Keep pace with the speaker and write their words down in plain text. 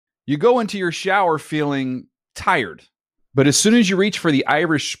You go into your shower feeling tired, but as soon as you reach for the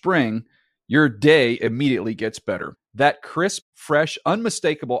Irish Spring, your day immediately gets better. That crisp, fresh,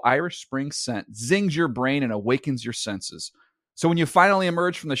 unmistakable Irish Spring scent zings your brain and awakens your senses. So when you finally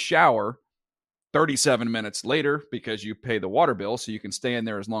emerge from the shower 37 minutes later, because you pay the water bill so you can stay in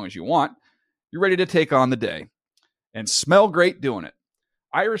there as long as you want, you're ready to take on the day and smell great doing it.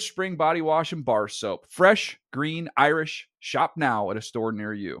 Irish Spring Body Wash and Bar Soap. Fresh, green, Irish. Shop now at a store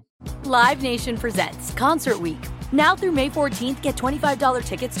near you. Live Nation presents Concert Week. Now through May 14th, get $25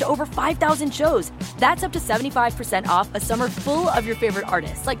 tickets to over 5,000 shows. That's up to 75% off a summer full of your favorite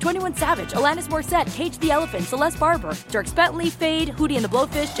artists like 21 Savage, Alanis Morissette, Cage the Elephant, Celeste Barber, Dierks Bentley, Fade, Hootie and the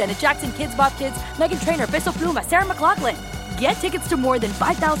Blowfish, Janet Jackson, Kids Bop Kids, Meghan Trainor, Peso Pluma, Sarah McLachlan. Get tickets to more than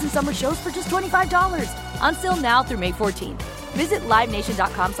 5,000 summer shows for just $25. Until now through May 14th. Visit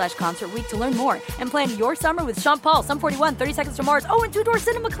LiveNation.com/Concert Week to learn more and plan your summer with Sean Paul, Sum 41, 30 Seconds to Mars, and Two Door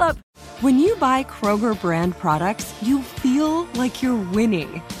Cinema Club. When you buy Kroger brand products, you feel like you're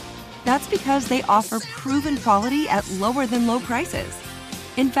winning. That's because they offer proven quality at lower than low prices.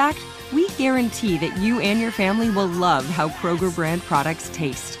 In fact, we guarantee that you and your family will love how Kroger brand products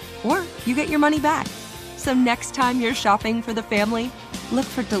taste, or you get your money back. So next time you're shopping for the family, look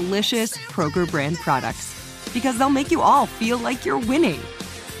for delicious Kroger brand products, because they'll make you all feel like you're winning.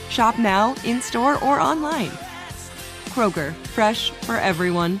 Shop now, in-store, or online. Kroger, fresh for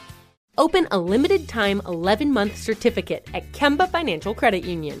everyone. Open a limited-time 11-month certificate at Kemba Financial Credit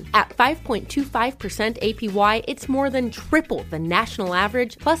Union. At 5.25% APY, it's more than triple the national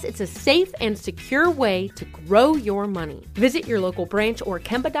average, plus it's a safe and secure way to grow your money. Visit your local branch or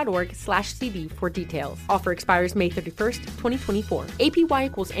kemba.org/cb for details. Offer expires May 31st, 2024. APY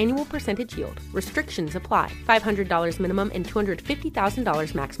equals annual percentage yield. Restrictions apply. $500 minimum and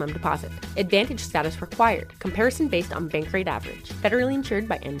 $250,000 maximum deposit. Advantage status required. Comparison based on bank rate average. Federally insured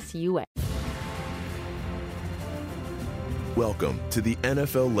by NCUA. Welcome to the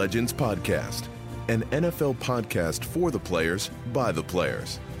NFL Legends Podcast, an NFL podcast for the players, by the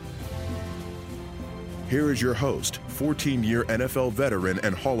players. Here is your host, 14-year NFL veteran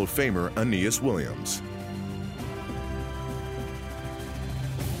and Hall of Famer Aeneas Williams.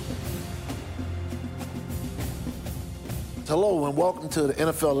 Hello and welcome to the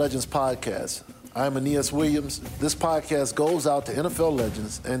NFL Legends Podcast. I'm Aeneas Williams. This podcast goes out to NFL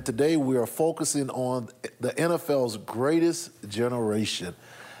legends, and today we are focusing on the NFL's greatest generation.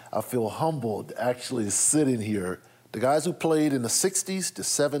 I feel humbled actually sitting here. The guys who played in the 60s, the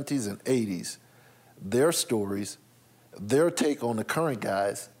 70s, and 80s, their stories, their take on the current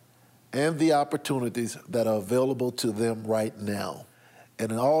guys, and the opportunities that are available to them right now.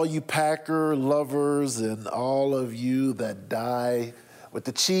 And all you Packer lovers and all of you that die with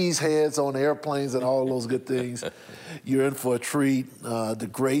the cheese heads on airplanes and all those good things, you're in for a treat. The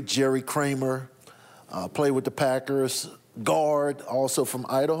great Jerry Kramer played with the Packers. Guard, also from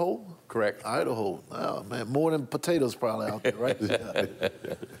Idaho. Correct. Idaho. Oh, man, more than potatoes probably out there, right? Yeah.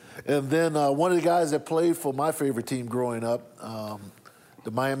 And then one of the guys that played for my favorite team growing up,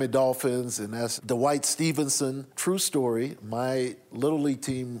 the Miami Dolphins, and that's Dwight Stevenson. True story. My Little League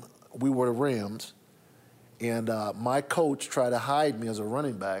team, we were the Rams. And my coach tried to hide me as a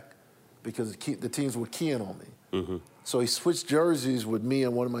running back because the teams were keying on me. Mm-hmm. So he switched jerseys with me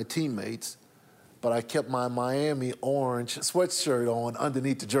and one of my teammates, but I kept my Miami orange sweatshirt on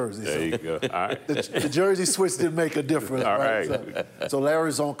underneath the jersey. There you go. All right. The jersey switch didn't make a difference. All right. So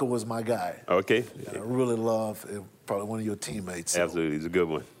Larry Zonka was my guy. Okay. And I really love probably one of your teammates. So. Absolutely. He's a good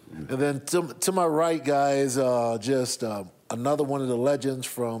one. And then to my right, guys, just another one of the legends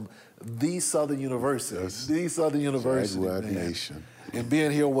from the Southern University. Yes. The Southern University. Jaguar Nation. And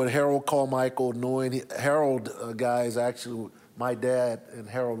being here with Harold Carmichael, knowing Harold, guys, actually, my dad and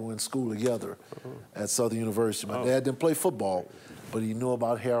Harold were in school together at Southern University. My dad didn't play football, but he knew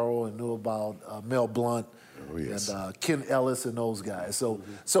about Harold and knew about Mel Blount and Ken Ellis and those guys.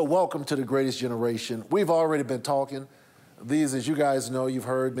 So welcome to the greatest generation. We've already been talking. These, as you guys know, you've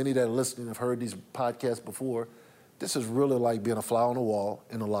heard, many that are listening have heard these podcasts before. This is really like being a fly on the wall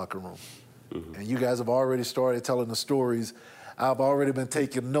in the locker room. Mm-hmm. And you guys have already started telling the stories. I've already been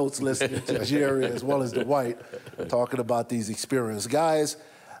taking notes, listening to Jerry as well as Dwight, talking about these experiences. Guys,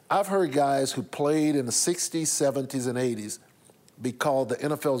 I've heard guys who played in the 60s, 70s, and 80s be called the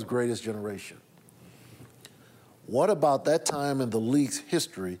NFL's greatest generation. What about that time in the league's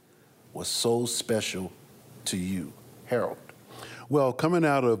history was so special to you? Harold. Well, coming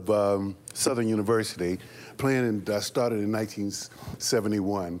out of Southern University, I started in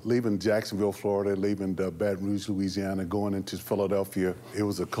 1971, leaving Jacksonville, Florida, leaving Baton Rouge, Louisiana, going into Philadelphia. It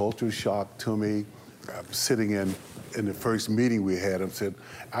was a culture shock to me. sitting in the first meeting we had, I said,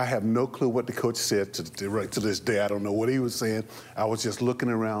 I have no clue what the coach said to this day. I don't know what he was saying. I was just looking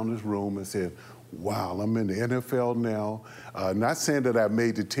around this room and said, wow, I'm in the NFL now. Not saying that I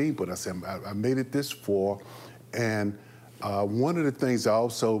made the team, but I said, I made it this far. And one of the things I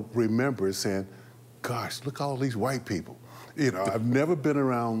also remember is saying, gosh, look at all these white people. You know, I've never been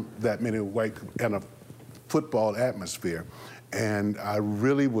around that many white in a football atmosphere. And I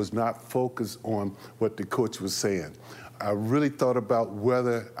really was not focused on what the coach was saying. I really thought about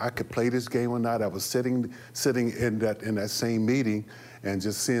whether I could play this game or not. I was sitting in that same meeting and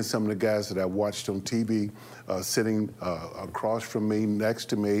just seeing some of the guys that I watched on TV sitting across from me, next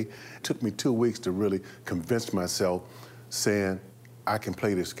to me. It took me 2 weeks to really convince myself, saying, I can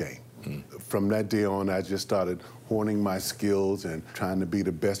play this game. From that day on, I just started honing my skills and trying to be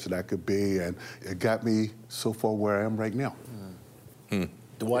the best that I could be, and it got me so far where I am right now.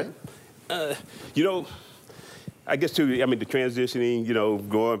 Dwight? You know, I guess too, I mean, the transitioning, you know,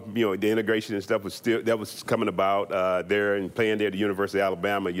 going, you know, the integration and stuff was coming about there and playing there at the University of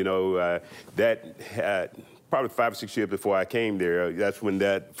Alabama, you know, that had probably 5 or 6 years before I came there. That's when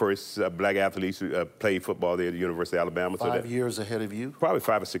that first black athletes played football there at the University of Alabama. 5 years ahead of you? Probably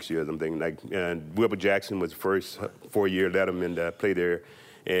 5 or 6 years, I'm thinking. Like, and Wilbur Jackson was the first 4-year letterman play there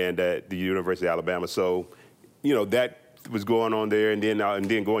and at the University of Alabama. So, you know, that was going on there, and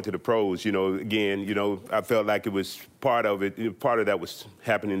then going to the pros, you know, again, you know, I felt like it was part of it, part of that was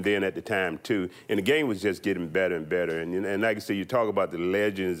happening then at the time too, and the game was just getting better and better, and like I said, you talk about the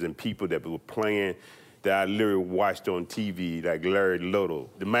legends and people that were playing that I literally watched on TV, like Larry Little.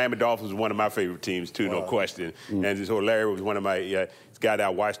 The Miami Dolphins was one of my favorite teams too, no question, and so Larry was one of my guy that I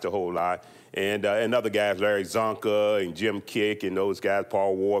watched a whole lot. And other guys, Larry Zonka and Jim Kick and those guys,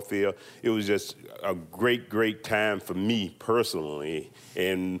 Paul Warfield. It was just a great, great time for me personally.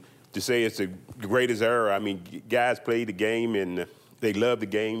 And to say it's the greatest era, I mean, guys played the game and they loved the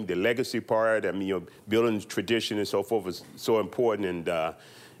game. The legacy part, I mean, you know, building tradition and so forth was so important. And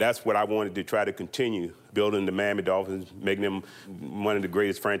that's what I wanted to try to continue, building the Miami Dolphins, making them one of the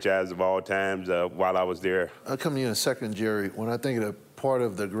greatest franchises of all times while I was there. I'll come to you in a second, Jerry. When I think of the part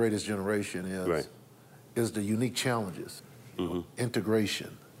of the greatest generation is the unique challenges,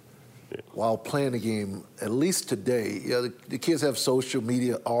 integration. Yeah. While playing the game, at least today, the kids have social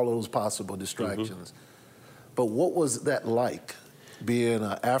media, all those possible distractions. But what was that like, being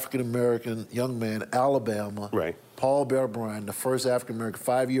an African-American young man, Alabama, Paul Bear Bryant, the first African-American,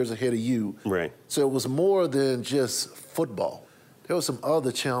 5 years ahead of you. So it was more than just football. There were some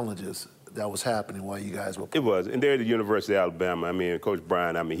other challenges that was happening while you guys were playing. It was, and there at the University of Alabama, I mean, Coach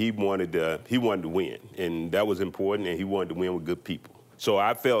Bryant, I mean, he wanted to win, and that was important, and he wanted to win with good people. So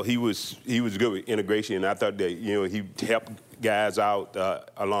I felt he was good with integration, and I thought that, you know, he helped guys out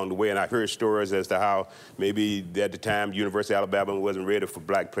along the way, and I heard stories as to how maybe at the time University of Alabama wasn't ready for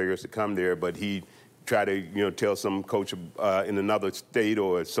black players to come there, but he try to, you know, tell some coach in another state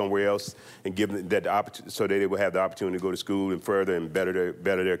or somewhere else and give them that opportunity so that they would have the opportunity to go to school and further and better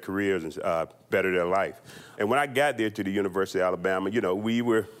their careers and better their life. And when I got there to the University of Alabama, you know, we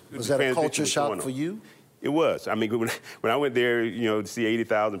were... Was that a culture shock for you? It was. I mean, when I went there, you know, to see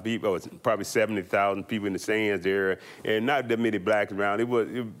 80,000 people, or probably 70,000 people in the stands there, and not that many blacks around.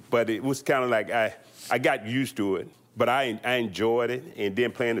 But it was kind of like I got used to it. But I enjoyed it, and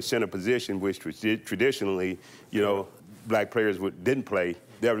then playing the center position, which traditionally, you know, black players didn't play.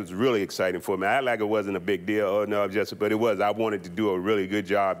 That was really exciting for me. I act like it wasn't a big deal, but it was. I wanted to do a really good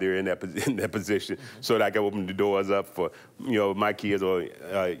job there in that position, so that I could open the doors up for, you know, my kids or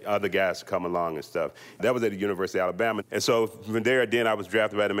other guys to come along and stuff. That was at the University of Alabama, and so from there, then I was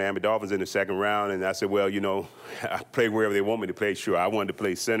drafted by the Miami Dolphins in the second round, and I said, well, you know, I play wherever they want me to play. Sure, I wanted to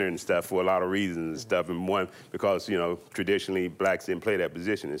play center and stuff for a lot of reasons and stuff, and one because, you know, traditionally blacks didn't play that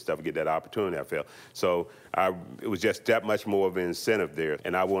position and stuff to get that opportunity. I felt so. It was just that much more of an incentive there,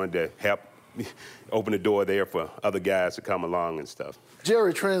 and I wanted to help open the door there for other guys to come along and stuff.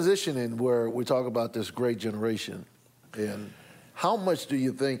 Jerry, transitioning where we talk about this great generation, and how much do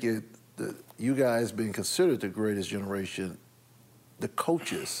you think you guys being considered the greatest generation, the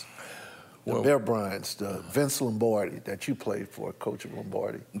coaches, the Bear Bryants, the Vince Lombardi that you played for, Coach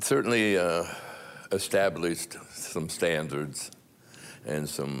Lombardi? Certainly established some standards and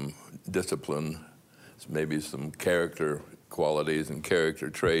some discipline, maybe some character qualities and character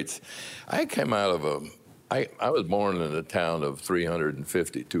traits. I came out of I was born in a town of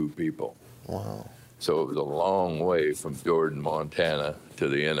 352 people. Wow. So it was a long way from Jordan, Montana to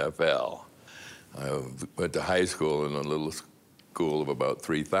the NFL. I went to high school in a little school of about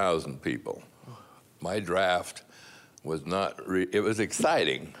 3,000 people. My draft was not. It was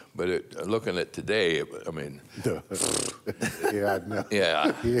exciting, but looking at today, I mean, yeah, I know.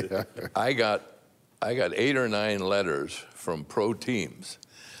 Yeah, Yeah. I got 8 or 9 letters from pro teams,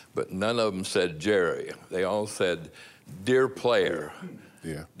 but none of them said Jerry. They all said, "Dear player."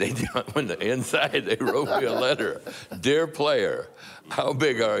 Yeah. On the inside, they wrote me a letter. "Dear player, how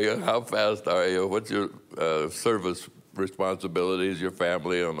big are you? How fast are you? What's your service responsibilities, your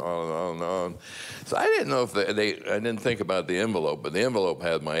family," and on and on and on. So I didn't know if I didn't think about the envelope, but the envelope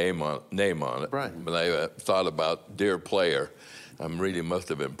had my name on it. Right. But I thought about "Dear player." I really must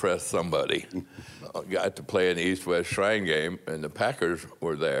have impressed somebody. I got to play in the East-West Shrine game, and the Packers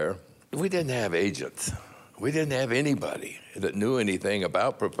were there. We didn't have agents. We didn't have anybody that knew anything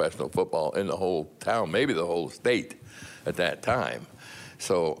about professional football in the whole town, maybe the whole state at that time.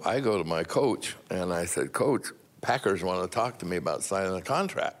 So I go to my coach, and I said, "Coach, Packers want to talk to me about signing a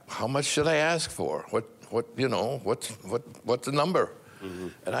contract. How much should I ask for? What's the number?" Mm-hmm.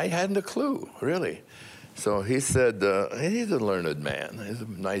 And I hadn't a clue, really. So he said, he's a learned man. He's a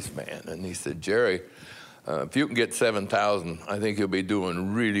nice man. And he said, "Jerry, if you can get $7,000, I think you'll be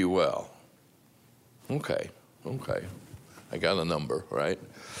doing really well." Okay. I got a number, right?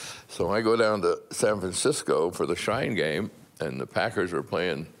 So I go down to San Francisco for the Shrine game, and the Packers were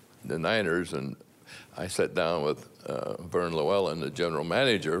playing the Niners, and I sat down with Vern Llewellyn, the general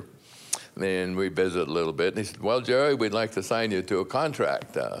manager, and we visited a little bit. And he said, "Well, Jerry, we'd like to sign you to a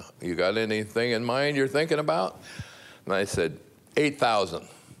contract. You got anything in mind you're thinking about?" And I said, $8,000.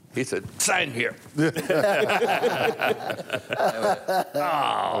 He said, "Sign here."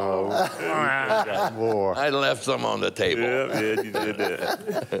 I left some on the table. Yeah, you did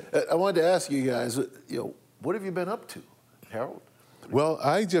that. I wanted to ask you guys, what have you been up to, Harold? Well,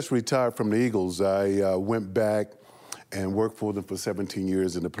 I just retired from the Eagles. I went back and worked for them for 17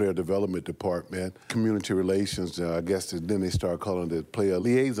 years in the player development department, community relations. I guess then they started calling it player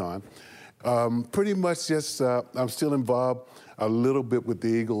liaison. Pretty much just, I'm still involved a little bit with the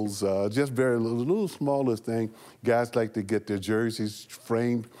Eagles, just very little smallest thing. Guys like to get their jerseys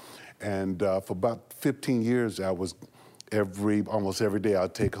framed. And for about 15 years, I was almost every day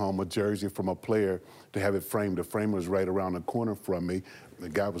I'd take home a jersey from a player to have it framed. The frame was right around the corner from me. The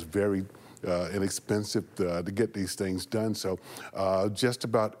guy was very inexpensive to get these things done. So just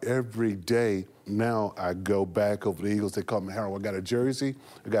about every day now I go back over the Eagles. They call me, "Harold, I got a jersey,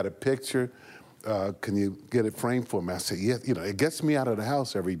 I got a picture. Can you get it framed for me?" I say, "Yeah." It gets me out of the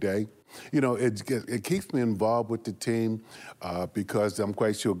house every day. It keeps me involved with the team because I'm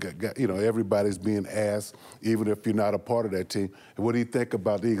quite sure, everybody's being asked, even if you're not a part of that team, "What do you think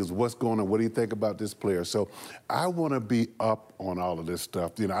about the Eagles? What's going on? What do you think about this player?" So I want to be up on all of this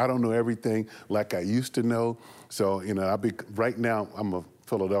stuff. I don't know everything like I used to know. So, right now, I'm a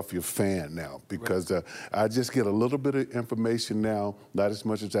Philadelphia fan now because I just get a little bit of information now, not as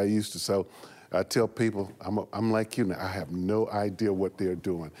much as I used to. So I tell people, I'm like you now. I have no idea what they're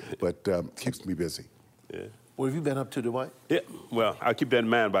doing, but keeps me busy. Yeah. What have you been up to, Dwight? Yeah, well, I'll keep that in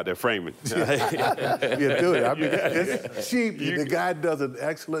mind about that framing. Yeah, do it. I mean, it's cheap. The guy does an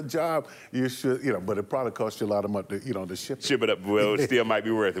excellent job. You should, but it probably costs you a lot of money, to ship it. Ship it up. Well, it still might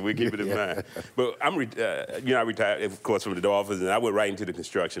be worth it. We keep it in mind. But I retired, of course, from the Dolphins, and I went right into the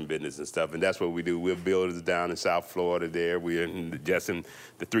construction business and stuff, and that's what we do. We're builders down in South Florida there. We're just in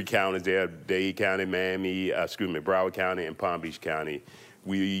the 3 counties there, Dade County, Broward County, and Palm Beach County.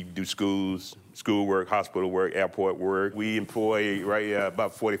 We do school work, hospital work, airport work. We employ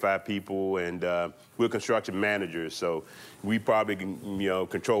about 45 people, and we're construction managers. So we probably can,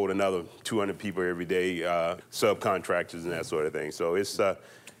 control another 200 people every day, subcontractors and that sort of thing. So it's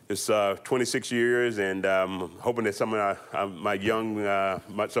 26 years, and I'm hoping that some of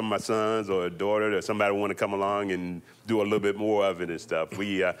my sons or a daughter or somebody want to come along and do a little bit more of it and stuff.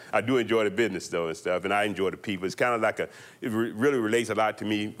 I do enjoy the business though and stuff, and I enjoy the people. It's kind of like it really relates a lot to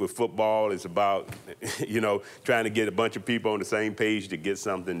me with football. It's about, trying to get a bunch of people on the same page to get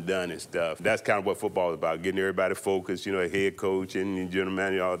something done and stuff. That's kind of what football is about, getting everybody focused, head coach and general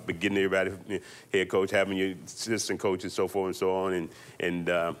manager, but getting everybody, head coach, having your assistant coaches, so forth and so on, and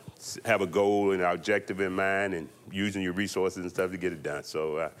have a goal and an objective in mind and using your resources and stuff to get it done.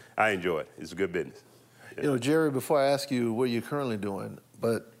 So I enjoy it. It's a good business. Yeah. Jerry, before I ask you what you're currently doing,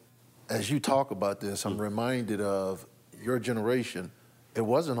 but as you talk about this, I'm reminded of your generation. It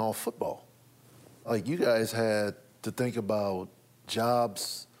wasn't all football. Like, you guys had to think about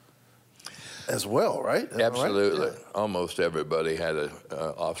jobs as well, right? Absolutely. Right? Yeah. Almost everybody had an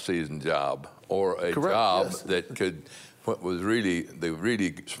off-season job or a Correct, job yes. that could. What was really the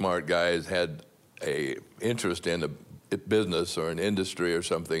really smart guys had a interest in the business or an industry or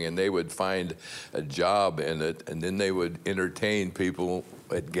something, and they would find a job in it, and then they would entertain people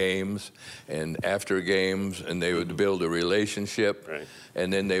at games and after games, and they would build a relationship, Right.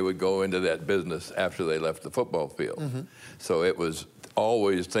 and then they would go into that business after they left the football field. So it was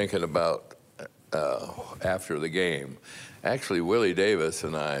always thinking about after the game. Actually, Willie Davis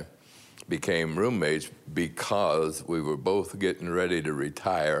and I became roommates because we were both getting ready to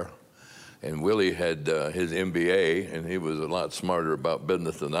retire. And Willie had his MBA, and he was a lot smarter about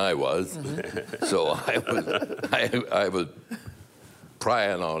business than I was. So I was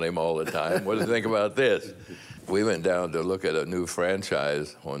prying on him all the time. What do you think about this? We went down to look at a new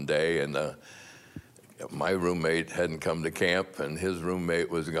franchise one day, and my roommate hadn't come to camp, and his roommate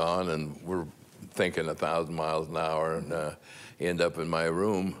was gone, and we're thinking 1,000 miles an hour, and end up in my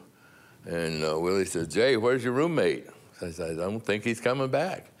room. And Willie said, "Jay, where's your roommate?" I said, "I don't think he's coming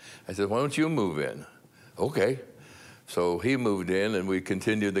back." I said, "Why don't you move in?" "Okay." So he moved in, and we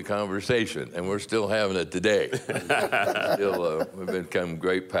continued the conversation, and we're still having it today. We've become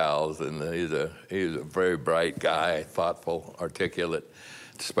great pals, and he's a very bright guy, thoughtful, articulate,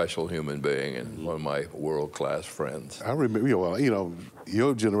 special human being, and one of my world-class friends. I remember,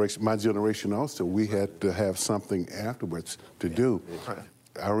 your generation, my generation also, we had to have something afterwards to do.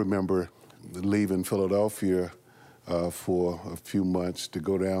 I remember leaving Philadelphia for a few months to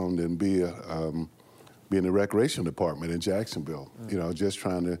go down and be in the recreation department in Jacksonville. Just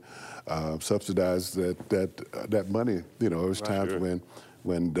trying to subsidize that money. There was times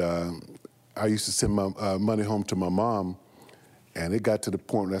when I used to send my money home to my mom, and it got to the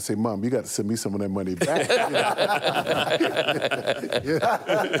point where I say, "Mom, you got to send me some of that money back."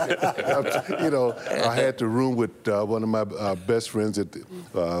 I had to room with one of my best friends at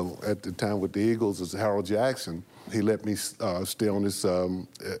the time with the Eagles, was Harold Jackson. He let me stay on his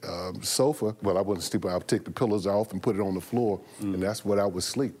sofa. Well, I wasn't sleeping. I would take the pillows off and put it on the floor, and that's what I would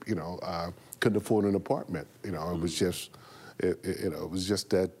sleep. I couldn't afford an apartment. It was just, it was just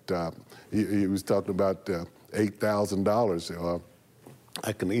that. He was talking about $8,000.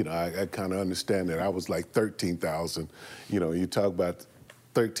 I kind of understand that. I was like 13,000. You talk about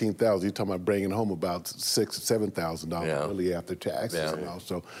 13,000. You're talking about bringing home about $7,000 really after taxes, and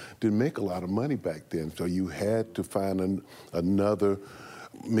also didn't make a lot of money back then. So you had to find another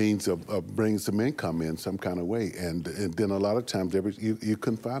means of bringing some income in some kind of way, and then a lot of times you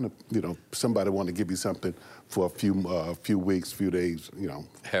couldn't find somebody wanted to give you something for a few weeks, few days.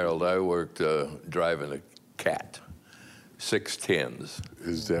 Harold, I worked driving a Cat 610s,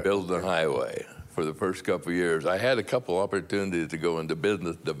 building a highway for the first couple of years. I had a couple opportunities to go into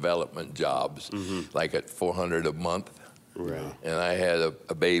business development jobs, like at $400 a month. Right. And I had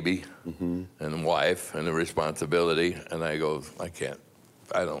a baby and a wife and a responsibility, and I go,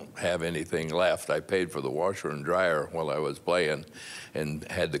 I don't have anything left. I paid for the washer and dryer while I was playing and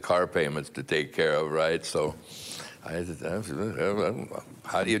had the car payments to take care of, right? So I said,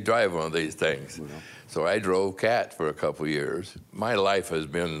 how do you drive one of these things? So I drove Cat for a couple of years. My life has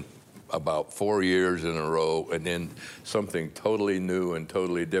been about 4 years in a row, and then something totally new and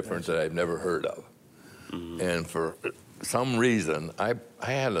totally different that I've never heard of. And for some reason, I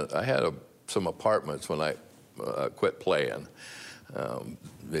had some apartments when I quit playing.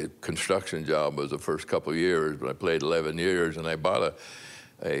 The construction job was the first couple of years, but I played 11 years, and I bought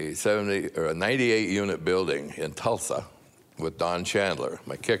a 98 unit building in Tulsa with Don Chandler,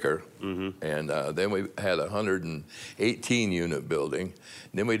 my kicker, and then we had a 118 unit building.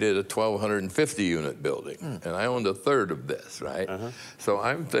 Then we did a 1,250 unit building, and I owned a third of this, right? So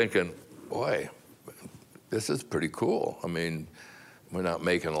I'm thinking, boy, this is pretty cool. I mean, we're not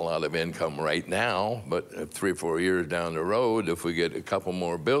making a lot of income right now, but 3 or 4 years down the road, if we get a couple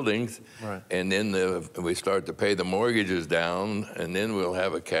more buildings, and then we start to pay the mortgages down, and then we'll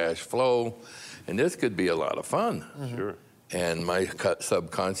have a cash flow, and this could be a lot of fun. Sure. And my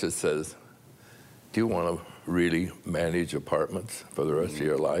subconscious says, do you want to really manage apartments for the rest of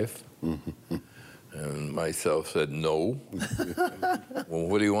your life? And myself said, no. Well,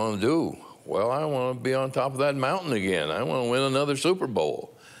 what do you want to do? Well, I want to be on top of that mountain again. I want to win another Super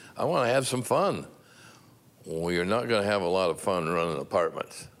Bowl. I want to have some fun. Well, you're not going to have a lot of fun running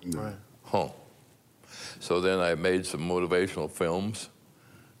apartments. Right. So then I made some motivational films,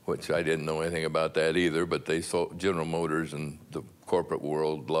 which I didn't know anything about that either, but they sold, General Motors and the corporate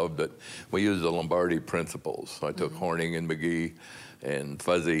world loved it. We used the Lombardi principles. So I took Horning and McGee and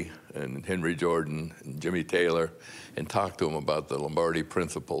Fuzzy and Henry Jordan and Jimmy Taylor and talked to them about the Lombardi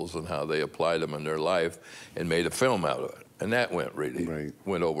principles and how they applied them in their life and made a film out of it. And that went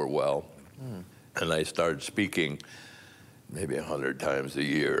went over well. And I started speaking maybe 100 times a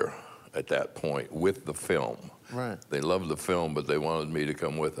year at that point with the film. Right. They loved the film, but they wanted me to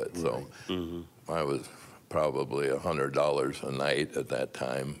come with it. So I was probably $100 a night at that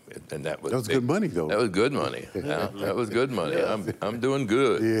time, and that was good money, though. That was good money. Yeah, that was good money. I'm doing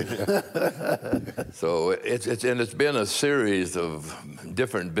good. Yeah. So it's been a series of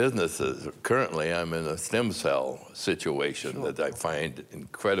different businesses. Currently, I'm in a stem cell situation that I find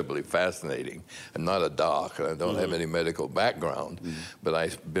incredibly fascinating. I'm not a doc, and I don't have any medical background, but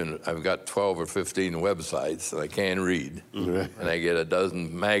I've got 12 or 15 websites that I can read, and I get a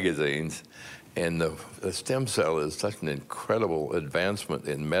dozen magazines. And the stem cell is such an incredible advancement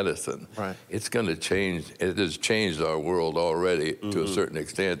in medicine. Right. It's going to change. It has changed our world already to a certain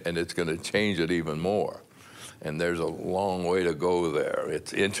extent, and it's going to change it even more. And there's a long way to go there.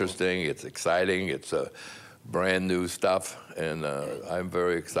 It's interesting. It's exciting. It's brand new stuff, and I'm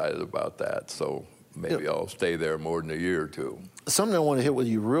very excited about that. So maybe I'll stay there more than a year or two. Something I want to hit with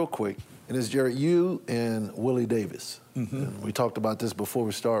you real quick, and it's, Jerry, you and Willie Davis. And we talked about this before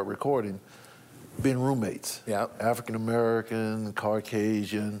we started recording. Being roommates, African American,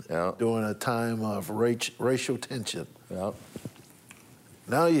 Caucasian, during a time of racial tension.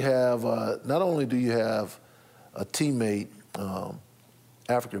 Now you have, not only do you have a teammate,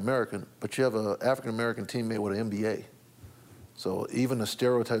 African American, but you have an African American teammate with an MBA. So even the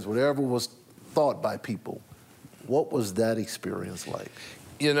stereotypes, whatever was thought by people, what was that experience like?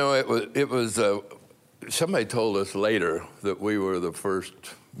 You know, it was somebody told us later that we were the first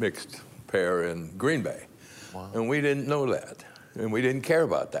mixed pair in Green Bay. Wow. And we didn't know that. And we didn't care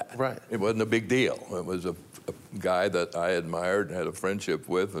about that. Right. It wasn't a big deal. It was a guy that I admired and had a friendship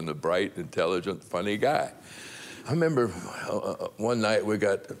with, and a bright, intelligent, funny guy. I remember one night we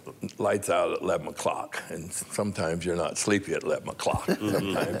got lights out at 11 o'clock, and sometimes you're not sleepy at 11 o'clock.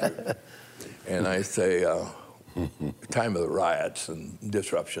 And I say, time of the riots and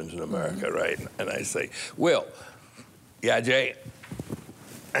disruptions in America, right? And I say, Will, Jay,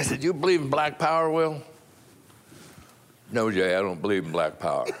 I said, you believe in black power, Will? No, Jay, I don't believe in black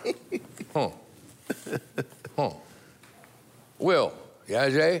power. Will,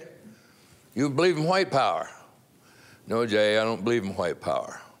 Jay, you believe in white power? No, Jay, I don't believe in white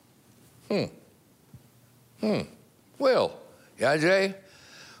power. Will, Jay,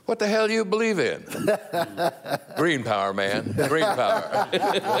 what the hell do you believe in? Green power, man, green power.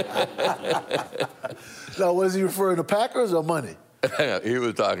 Now, was he referring to Packers or money? He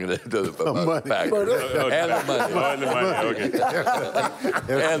was talking to the Packers. And the money.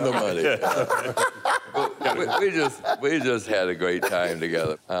 And the money. We just had a great time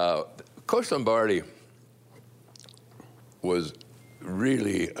together. Coach Lombardi was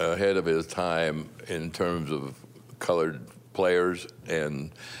really ahead of his time in terms of colored players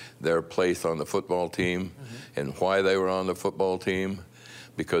and their place on the football team and why they were on the football team,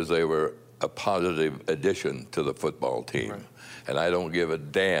 because they were a positive addition to the football team. Right. And I don't give a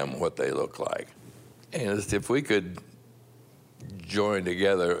damn what they look like. And if we could join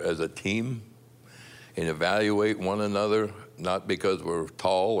together as a team and evaluate one another, not because we're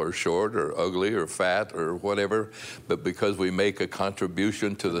tall or short or ugly or fat or whatever, but because we make a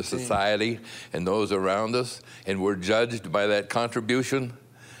contribution to the society and those around us, and we're judged by that contribution,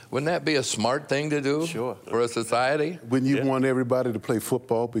 wouldn't that be a smart thing to do for a society? When you want everybody to play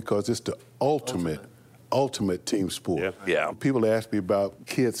football, because it's the ultimate team sport. People ask me about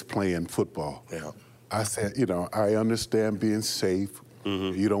kids playing football. I said, I understand being safe.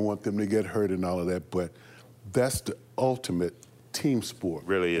 You don't want them to get hurt and all of that, but that's the ultimate team sport.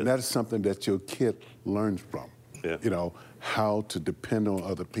 Really is. And that is something that your kid learns from. How to depend on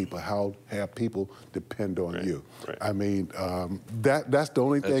other people, how have people depend on you. I mean, that's the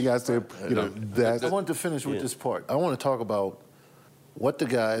only thing I say, I want to finish with this part. I want to talk about what the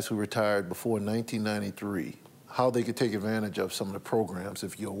guys who retired before 1993, how they could take advantage of some of the programs,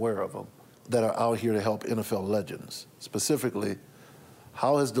 if you're aware of them, that are out here to help NFL legends. Specifically,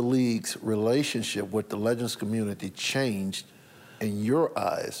 how has the league's relationship with the legends community changed in your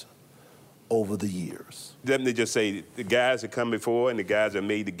eyes over the years? Let me just say, the guys that come before and the guys that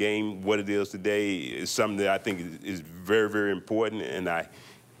made the game what it is today is something that I think is very, very important, and I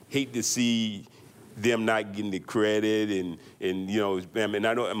hate to see them not getting the credit and I know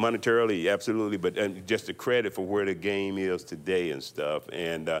monetarily, absolutely, but just the credit for where the game is today and stuff.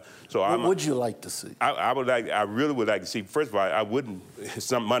 And so what would you like to see? I really would like to see, first of all, I wouldn't,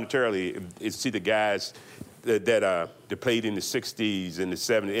 monetarily, see the guys that played in the 60s and the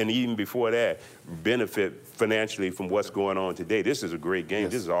 70s, and even before that, benefit financially from what's going on today. This is a great game.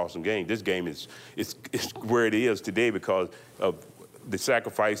 This is an awesome game. This game is where it is today because of the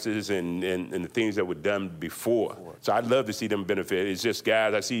sacrifices and the things that were done before. So I'd love to see them benefit. It's just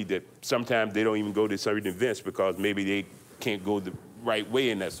guys, I see that sometimes they don't even go to certain events because maybe they can't go the right way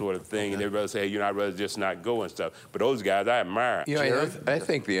in that sort of thing, and everybody say, I'd rather just not go and stuff. But those guys I admire. I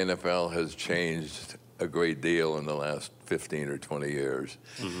think the NFL has changed a great deal in the last 15 or 20 years.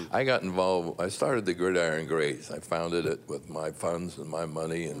 I got involved, I started the Gridiron Greats. I founded it with my funds and my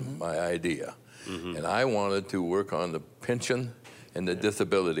money and my idea. And I wanted to work on the pension and the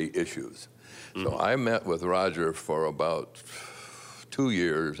disability issues. So I met with Roger for about 2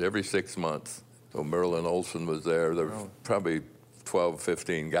 years, every 6 months. So Merlin Olsen was there. There were probably 12,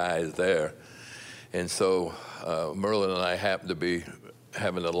 15 guys there. And so Merlin and I happened to be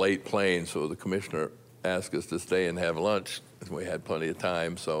having a late plane, so the commissioner asked us to stay and have lunch. We had plenty of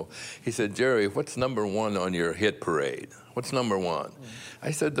time. So he said, Jerry, what's number one on your hit parade? What's number one?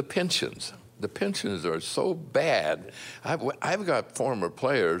 I said, the pensions. The pensions are so bad. I've got former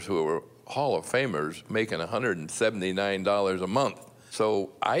players who are Hall of Famers making $179 a month.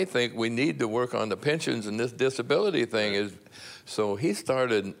 So I think we need to work on the pensions, and this disability thing is. So he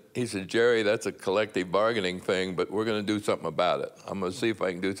said, Jerry, that's a collective bargaining thing, but we're going to do something about it. I'm going to see if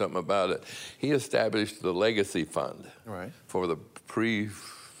I can do something about it. He established the Legacy Fund for the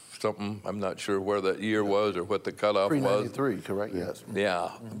something, I'm not sure where that year was or what the cutoff was. Pre-93, correct? Yes.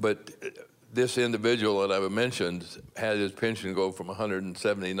 Yeah, but this individual that I mentioned had his pension go from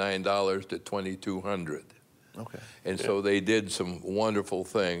 $179 to $2,200. Okay. And so they did some wonderful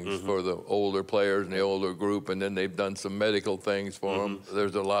things for the older players and the older group, and then they've done some medical things for them.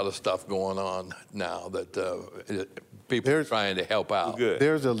 There's a lot of stuff going on now that people are trying to help out.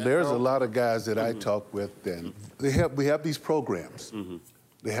 There's a lot of guys that I talk with, and we have these programs.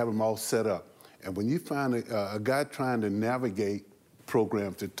 They have them all set up. And when you find a guy trying to navigate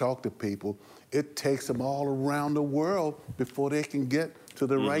programs to talk to people, it takes them all around the world before they can get to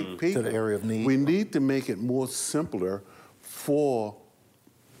the right people. To the area of need. We need to make it more simpler for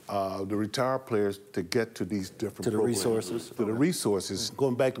the retired players to get to these different to the programs. resources. To the resources.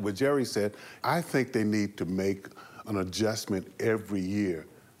 Going back to what Jerry said, I think they need to make an adjustment every year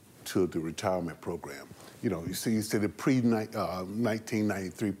to the retirement program. You see the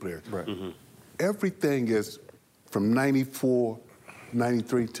pre-1993 players. Right. Everything is from 94,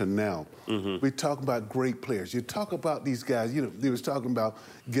 93 to now. We talk about great players. You talk about these guys, they was talking about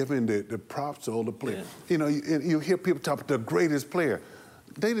giving the props to all the players. You hear people talk about the greatest player.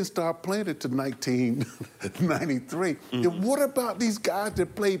 They didn't start playing it to 1993. And what about these guys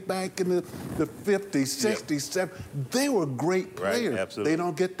that played back in the 50s, 60s, 70s? They were great players. Right, absolutely. They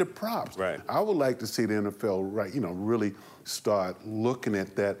don't get the props. Right. I would like to see the NFL, really start looking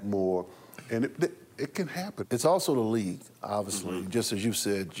at that more. And it can happen. It's also the league, obviously, just as you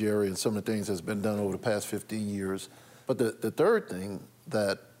said, Jerry, and some of the things that's been done over the past 15 years. But the third thing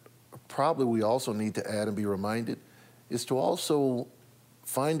that probably we also need to add and be reminded is to also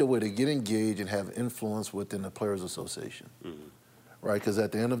find a way to get engaged and have influence within the Players Association, right? Because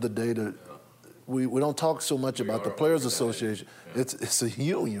at the end of the day, we don't talk so much about the Players Association. It's a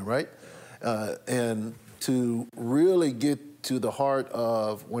union, right? And to really get to the heart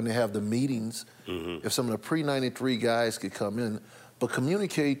of when they have the meetings, if some of the pre-93 guys could come in, but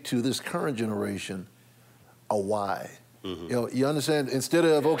communicate to this current generation a why. You understand? Instead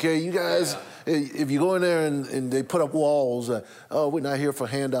of, okay, you guys, if you go in there and they put up walls, we're not here for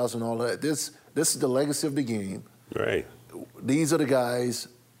handouts and all that. This is the legacy of the game. Right. These are the guys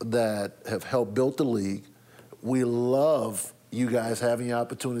that have helped build the league. We love you guys having the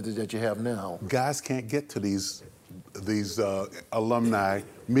opportunities that you have now. Guys can't get to these alumni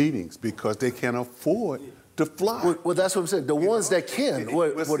meetings because they can't afford to fly. Well, that's what I'm saying. The ones that can.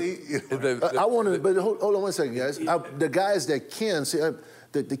 I want to, but hold on one second, guys. The guys that can, see,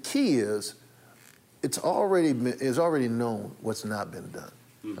 the key is it's already known what's not been done.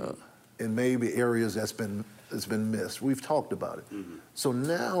 In maybe areas that's been missed. We've talked about it. So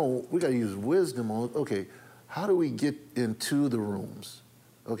now we got to use wisdom on, okay, how do we get into the rooms?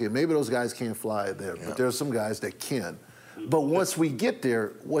 Okay, maybe those guys can't fly there, but there's some guys that can. But once we get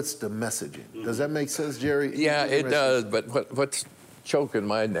there, what's the messaging? Does that make sense, Jerry? Yeah, it does, but what's choking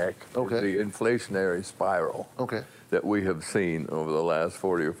my neck is the inflationary spiral that we have seen over the last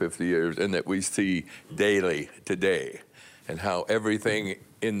 40 or 50 years and that we see daily today, and how everything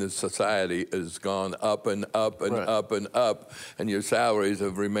in the society has gone up and up and up and up, and your salaries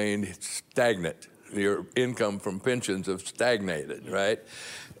have remained stagnant. Your income from pensions have stagnated, right?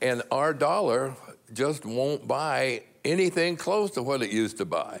 And our dollar just won't buy anything close to what it used to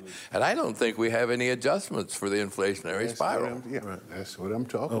buy. And I don't think we have any adjustments for the inflationary spiral. That's what I'm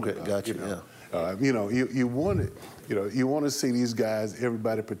talking about. Okay, gotcha, You want it. You want to see these guys,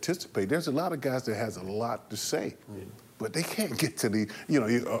 everybody participate. There's a lot of guys that has a lot to say, but they can't get to the,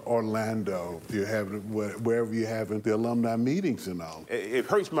 Orlando, wherever you're having the alumni meetings and all. It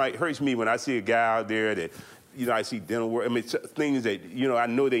hurts me when I see a guy out there that, I see dental work. I mean, things that, I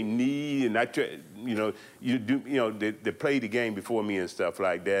know they need, and I try, they play the game before me and stuff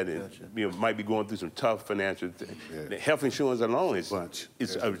like that, and, might be going through some tough financial things. The health insurance alone is a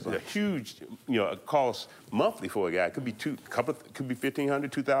huge, cost monthly for a guy. It could be $1,500,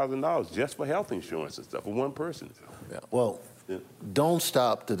 $2,000 just for health insurance and stuff for one person. Yeah. Well, don't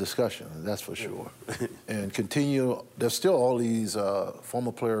stop the discussion, that's for sure. And continue. There's still all these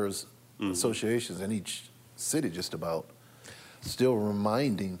former players associations in each city just about, still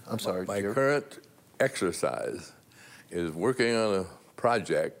reminding, I'm sorry, My Jerry. current exercise is working on a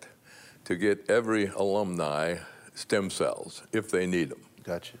project to get every alumni stem cells if they need them.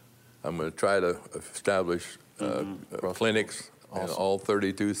 Gotcha. I'm going to try to establish clinics in all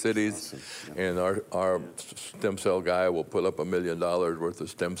 32 cities, and our stem cell guy will put up $1 million worth of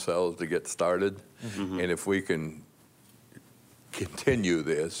stem cells to get started, and if we can continue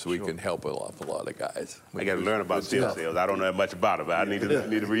this, we can help an awful lot of guys. I got to learn about stem cells. I don't know that much about it, but I need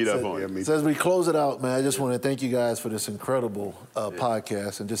to read up on it. So as we close it out, man, I just want to thank you guys for this incredible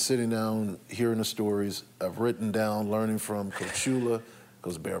podcast and just sitting down, hearing the stories I've written down, learning from Coach Shula,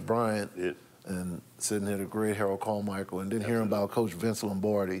 Coach Bear Bryant, and sitting here, the great Harold Carmichael, and then hearing about Coach Vince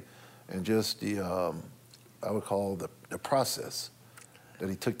Lombardi and just the, I would call the process that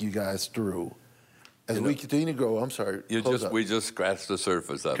he took you guys through. As we continue to grow, I'm sorry. We just scratched the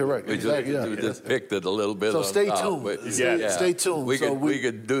surface of Correct. it. Exactly. We just picked it a little bit. So stay tuned. Stay tuned. We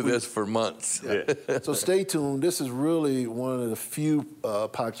could do this for months. So stay tuned. This is really one of the few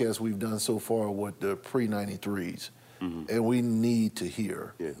podcasts we've done so far with the pre-93s. And we need to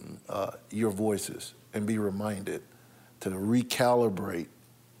hear your voices and be reminded to recalibrate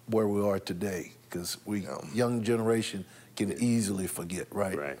where we are today, because young generation can easily forget,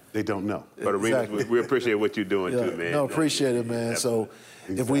 right? They don't know. But we appreciate what you're doing too, man. No, appreciate it, man. So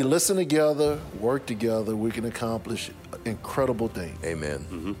if we listen together, work together, we can accomplish incredible things.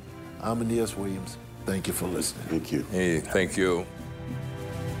 Amen. I'm Aeneas Williams. Thank you for listening. Thank you. Hey, thank you.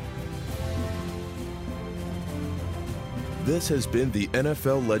 This has been the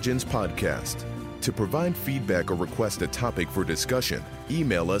NFL Legends Podcast. To provide feedback or request a topic for discussion,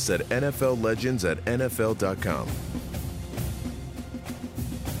 email us at nfllegends@nfl.com.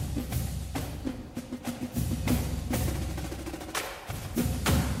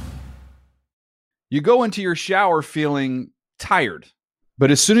 You go into your shower feeling tired,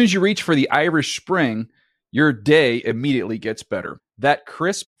 but as soon as you reach for the Irish Spring, your day immediately gets better. That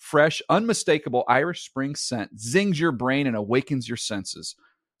crisp, fresh, unmistakable Irish Spring scent zings your brain and awakens your senses.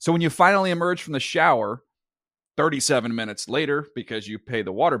 So when you finally emerge from the shower, 37 minutes later, because you pay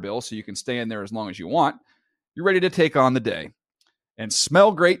the water bill so you can stay in there as long as you want, you're ready to take on the day and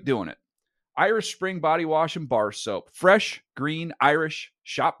smell great doing it. Irish Spring Body Wash and Bar Soap. Fresh, green, Irish.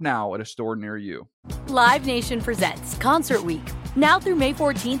 Shop now at a store near you. Live Nation presents Concert Week. Now through May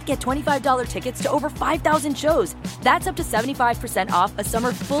 14th, get $25 tickets to over 5,000 shows. That's up to 75% off a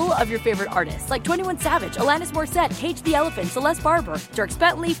summer full of your favorite artists like 21 Savage, Alanis Morissette, Cage the Elephant, Celeste Barber, Dierks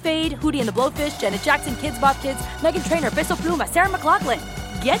Bentley, Fade, Hootie and the Blowfish, Janet Jackson, Kidz Bop Kids, Meghan Trainor, Bissell Pluma, Sarah McLachlan.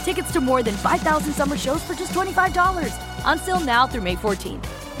 Get tickets to more than 5,000 summer shows for just $25. Until now through May 14th.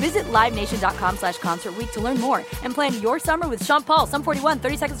 Visit livenation.com/concertweek to learn more and plan your summer with Sean Paul, Sum 41,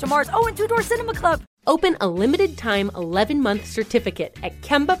 30 Seconds to Mars, and Two Door Cinema Club. Open a limited-time 11-month certificate at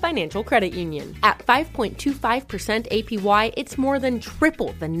Kemba Financial Credit Union. At 5.25% APY, it's more than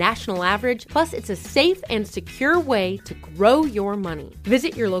triple the national average, plus it's a safe and secure way to grow your money.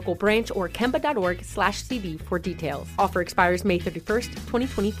 Visit your local branch or kemba.org/CD for details. Offer expires May 31st,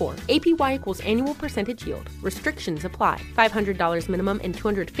 2024. APY equals annual percentage yield. Restrictions apply. $500 minimum and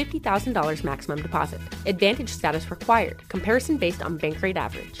 $250,000 maximum deposit. Advantage status required. Comparison based on bank rate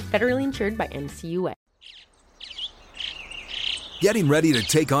average. Federally insured by NCUA. Getting ready to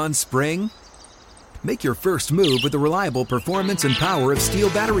take on spring? Make your first move with the reliable performance and power of Steel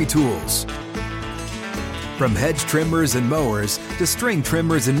battery tools. From hedge trimmers and mowers to string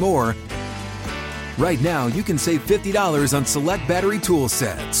trimmers and more, right now you can save $50 on select battery tool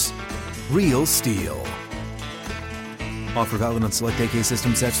sets. Real Steel. Offer valid on select AK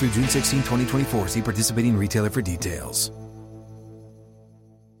system sets through June 16, 2024. See participating retailer for details.